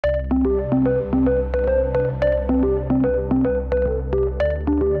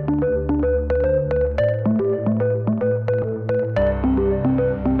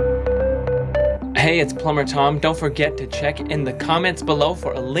it's Plumber Tom. Don't forget to check in the comments below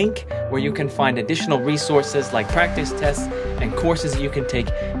for a link where you can find additional resources like practice tests and courses you can take.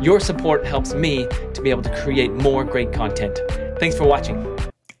 Your support helps me to be able to create more great content. Thanks for watching.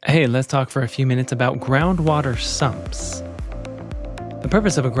 Hey, let's talk for a few minutes about groundwater sumps. The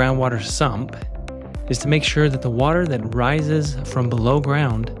purpose of a groundwater sump is to make sure that the water that rises from below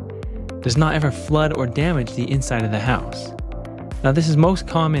ground does not ever flood or damage the inside of the house. Now, this is most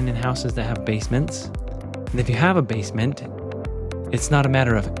common in houses that have basements. And if you have a basement, it's not a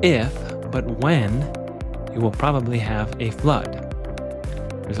matter of if, but when you will probably have a flood.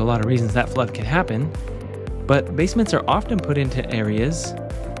 There's a lot of reasons that flood can happen, but basements are often put into areas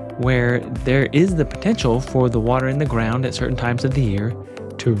where there is the potential for the water in the ground at certain times of the year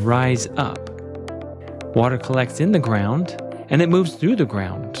to rise up. Water collects in the ground and it moves through the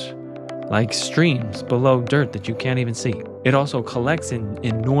ground, like streams below dirt that you can't even see. It also collects in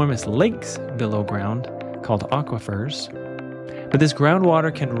enormous lakes below ground called aquifers. But this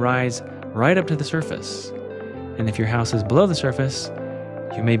groundwater can rise right up to the surface. And if your house is below the surface,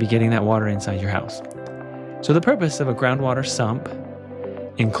 you may be getting that water inside your house. So the purpose of a groundwater sump,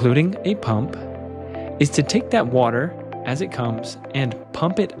 including a pump, is to take that water as it comes and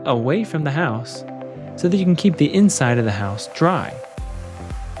pump it away from the house so that you can keep the inside of the house dry.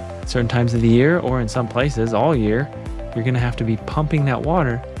 Certain times of the year, or in some places all year, you're going to have to be pumping that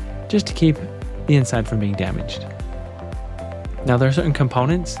water just to keep the inside from being damaged. Now, there are certain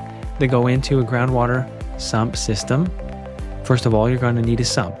components that go into a groundwater sump system. First of all, you're going to need a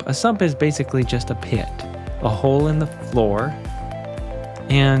sump. A sump is basically just a pit, a hole in the floor.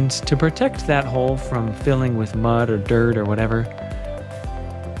 And to protect that hole from filling with mud or dirt or whatever,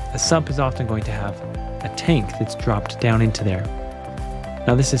 a sump is often going to have a tank that's dropped down into there.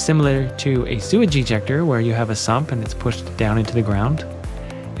 Now, this is similar to a sewage ejector where you have a sump and it's pushed down into the ground.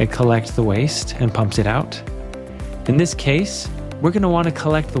 It collects the waste and pumps it out. In this case, we're going to want to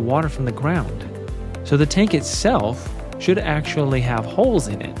collect the water from the ground. So the tank itself should actually have holes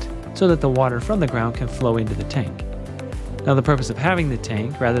in it so that the water from the ground can flow into the tank. Now, the purpose of having the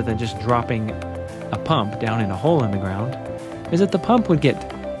tank, rather than just dropping a pump down in a hole in the ground, is that the pump would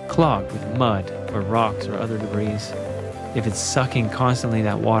get clogged with mud or rocks or other debris if it's sucking constantly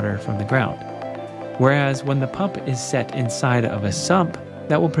that water from the ground. Whereas when the pump is set inside of a sump,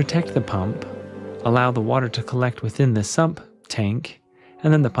 that will protect the pump, allow the water to collect within the sump tank,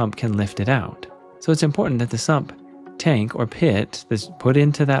 and then the pump can lift it out. So it's important that the sump tank or pit that's put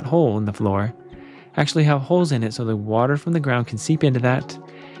into that hole in the floor actually have holes in it so the water from the ground can seep into that,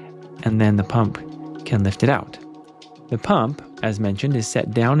 and then the pump can lift it out. The pump, as mentioned, is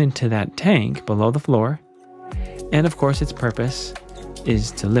set down into that tank below the floor. And of course, its purpose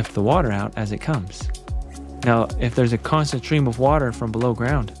is to lift the water out as it comes. Now, if there's a constant stream of water from below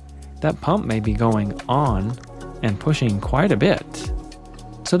ground, that pump may be going on and pushing quite a bit.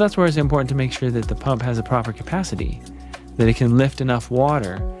 So that's where it's important to make sure that the pump has a proper capacity, that it can lift enough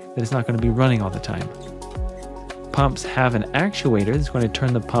water that it's not going to be running all the time. Pumps have an actuator that's going to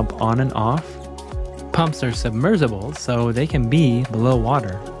turn the pump on and off. Pumps are submersible, so they can be below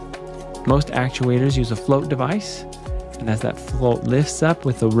water. Most actuators use a float device, and as that float lifts up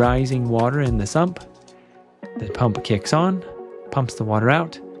with the rising water in the sump, the pump kicks on, pumps the water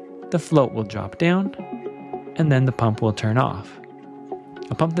out, the float will drop down, and then the pump will turn off.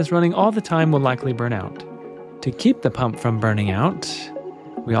 A pump that's running all the time will likely burn out. To keep the pump from burning out,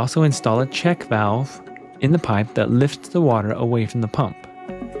 we also install a check valve in the pipe that lifts the water away from the pump.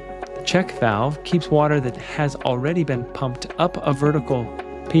 The check valve keeps water that has already been pumped up a vertical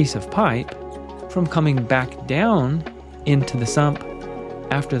piece of pipe from coming back down into the sump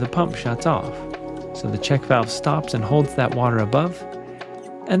after the pump shuts off. So the check valve stops and holds that water above,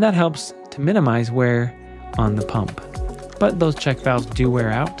 and that helps to minimize wear on the pump. But those check valves do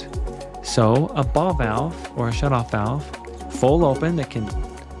wear out, so a ball valve or a shutoff valve, full open, that can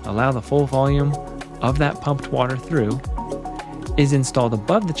allow the full volume of that pumped water through, is installed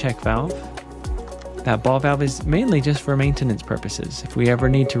above the check valve. That ball valve is mainly just for maintenance purposes. If we ever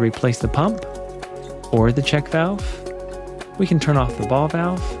need to replace the pump or the check valve, we can turn off the ball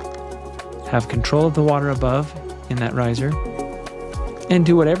valve, have control of the water above in that riser, and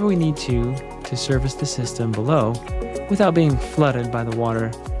do whatever we need to service the system below without being flooded by the water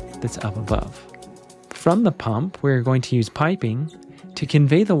that's up above. From the pump, we're going to use piping to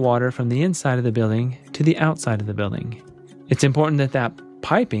convey the water from the inside of the building to the outside of the building. It's important that that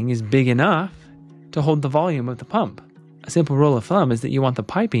piping is big enough to hold the volume of the pump. A simple rule of thumb is that you want the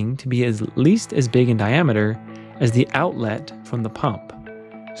piping to be at least as big in diameter as the outlet from the pump.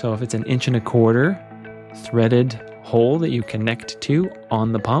 So if it's 1.25 inch threaded hole that you connect to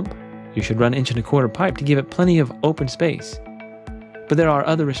on the pump, You should run 1¼ inch pipe to give it plenty of open space. But there are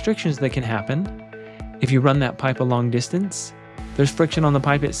other restrictions that can happen. If you run that pipe a long distance, there's friction on the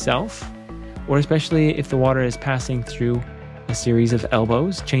pipe itself, or especially if the water is passing through a series of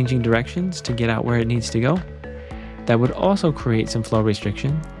elbows, changing directions to get out where it needs to go. That would also create some flow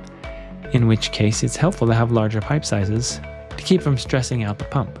restriction, in which case it's helpful to have larger pipe sizes to keep from stressing out the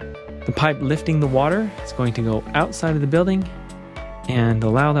pump. The pipe lifting the water is going to go outside of the building and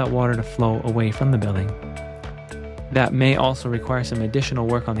allow that water to flow away from the building. That may also require some additional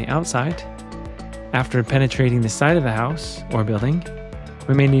work on the outside. After penetrating the side of the house or building,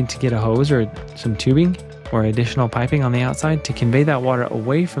 we may need to get a hose or some tubing or additional piping on the outside to convey that water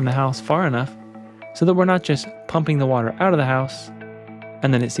away from the house far enough so that we're not just pumping the water out of the house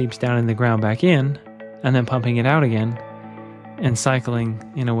and then it seeps down in the ground back in and then pumping it out again and cycling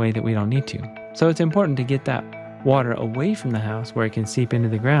in a way that we don't need to. So it's important to get that water away from the house where it can seep into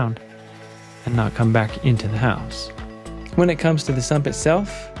the ground and not come back into the house. When it comes to the sump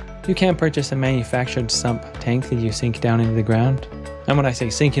itself, you can purchase a manufactured sump tank that you sink down into the ground. And when I say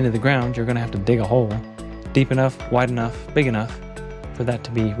sink into the ground, you're going to have to dig a hole deep enough, wide enough, big enough for that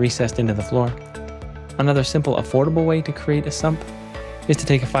to be recessed into the floor. Another simple, affordable way to create a sump is to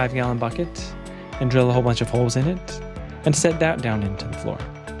take a 5-gallon bucket and drill a whole bunch of holes in it and set that down into the floor.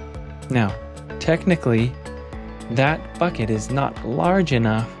 Now, technically, that bucket is not large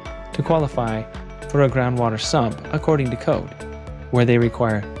enough to qualify for a groundwater sump according to code, where they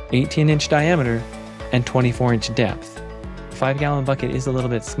require 18-inch diameter and 24-inch depth. A 5-gallon bucket is a little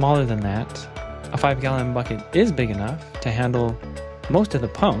bit smaller than that. A 5-gallon bucket is big enough to handle most of the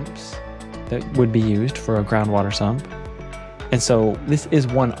pumps that would be used for a groundwater sump. And so this is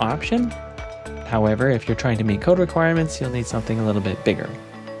one option. However, if you're trying to meet code requirements, you'll need something a little bit bigger.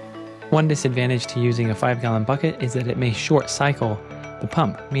 One disadvantage to using a 5-gallon bucket is that it may short cycle the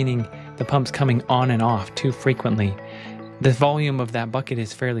pump, meaning the pump's coming on and off too frequently. The volume of that bucket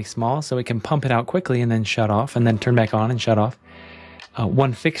is fairly small, so it can pump it out quickly and then shut off and then turn back on and shut off.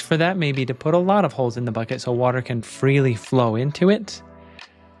 One fix for that may be to put a lot of holes in the bucket so water can freely flow into it,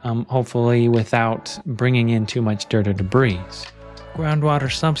 hopefully without bringing in too much dirt or debris.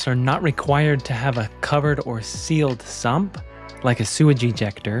 Groundwater sumps are not required to have a covered or sealed sump, like a sewage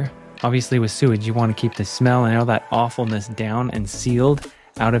ejector. Obviously with sewage, you want to keep the smell and all that awfulness down and sealed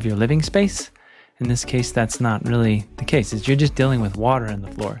out of your living space. In this case, that's not really the case. You're just dealing with water in the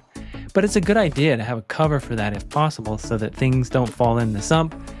floor. But it's a good idea to have a cover for that if possible so that things don't fall in the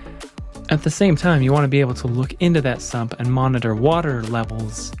sump. At the same time, you want to be able to look into that sump and monitor water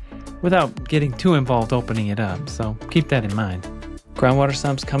levels without getting too involved opening it up. So keep that in mind. Groundwater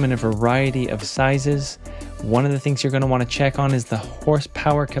sumps come in a variety of sizes. One of the things you're going to want to check on is the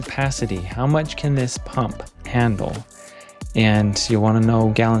horsepower capacity. How much can this pump handle? And you want to know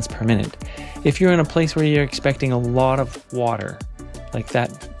gallons per minute. If you're in a place where you're expecting a lot of water, like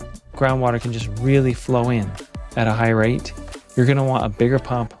that groundwater can just really flow in at a high rate, you're going to want a bigger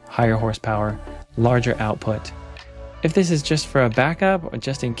pump, higher horsepower, larger output. If this is just for a backup or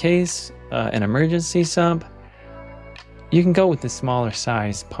just in case, an emergency sump, you can go with the smaller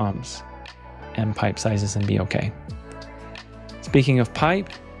size pumps and pipe sizes and be okay. Speaking of pipe,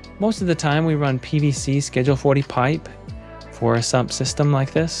 most of the time we run PVC Schedule 40 pipe for a sump system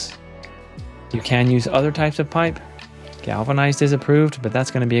like this. You can use other types of pipe. Galvanized is approved, but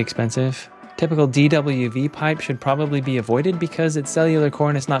that's going to be expensive. Typical DWV pipe should probably be avoided because its cellular core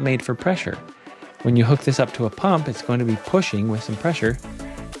and it's not made for pressure. When you hook this up to a pump, it's going to be pushing with some pressure.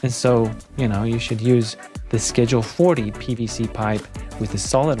 And so, you should use the Schedule 40 PVC pipe with a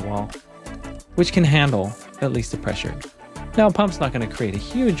solid wall, which can handle at least the pressure. Now, a pump's not going to create a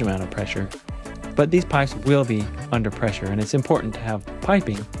huge amount of pressure, but these pipes will be under pressure, and it's important to have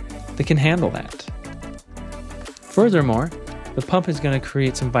piping that can handle that. Furthermore, the pump is going to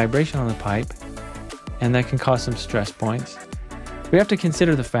create some vibration on the pipe, and that can cause some stress points. We have to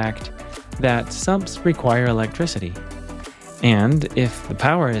consider the fact that sumps require electricity, and if the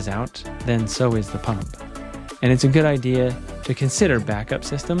power is out, then so is the pump. And it's a good idea to consider backup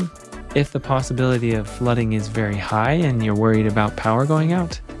system if the possibility of flooding is very high and you're worried about power going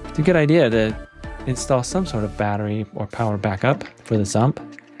out. It's a good idea to install some sort of battery or power backup for the sump.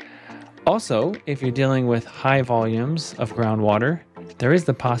 Also, if you're dealing with high volumes of groundwater, there is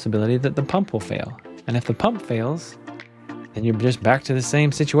the possibility that the pump will fail. And if the pump fails, then you're just back to the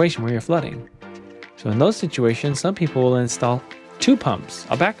same situation where you're flooding. So in those situations, some people will install 2 pumps,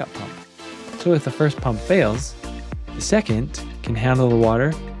 a backup pump. So if the first pump fails, the second can handle the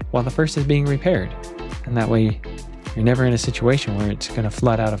water while the first is being repaired. And that way, you're never in a situation where it's going to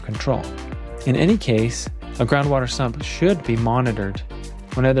flood out of control. In any case, a groundwater sump should be monitored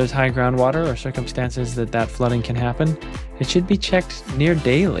Whenever there's high groundwater or circumstances that flooding can happen, it should be checked near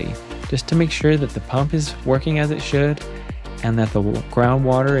daily just to make sure that the pump is working as it should and that the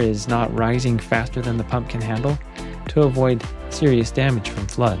groundwater is not rising faster than the pump can handle to avoid serious damage from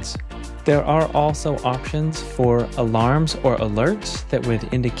floods. There are also options for alarms or alerts that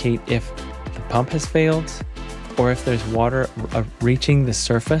would indicate if the pump has failed or if there's water reaching the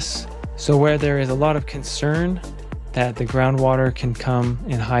surface. So where there is a lot of concern that the groundwater can come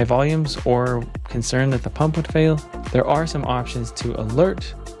in high volumes or concern that the pump would fail, there are some options to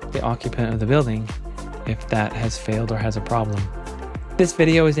alert the occupant of the building if that has failed or has a problem. This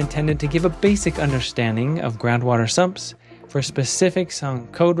video is intended to give a basic understanding of groundwater sumps. For specifics on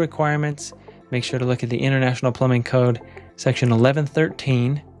code requirements, make sure to look at the International Plumbing Code, section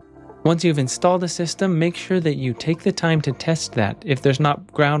 1113. Once you've installed a system, make sure that you take the time to test that. If there's not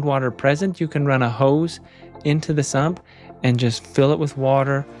groundwater present, you can run a hose into the sump and just fill it with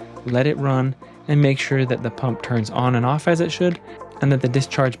water, let it run, and make sure that the pump turns on and off as it should, and that the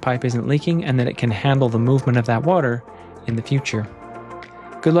discharge pipe isn't leaking, and that it can handle the movement of that water in the future.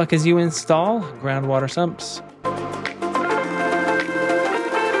 Good luck as you install groundwater sumps.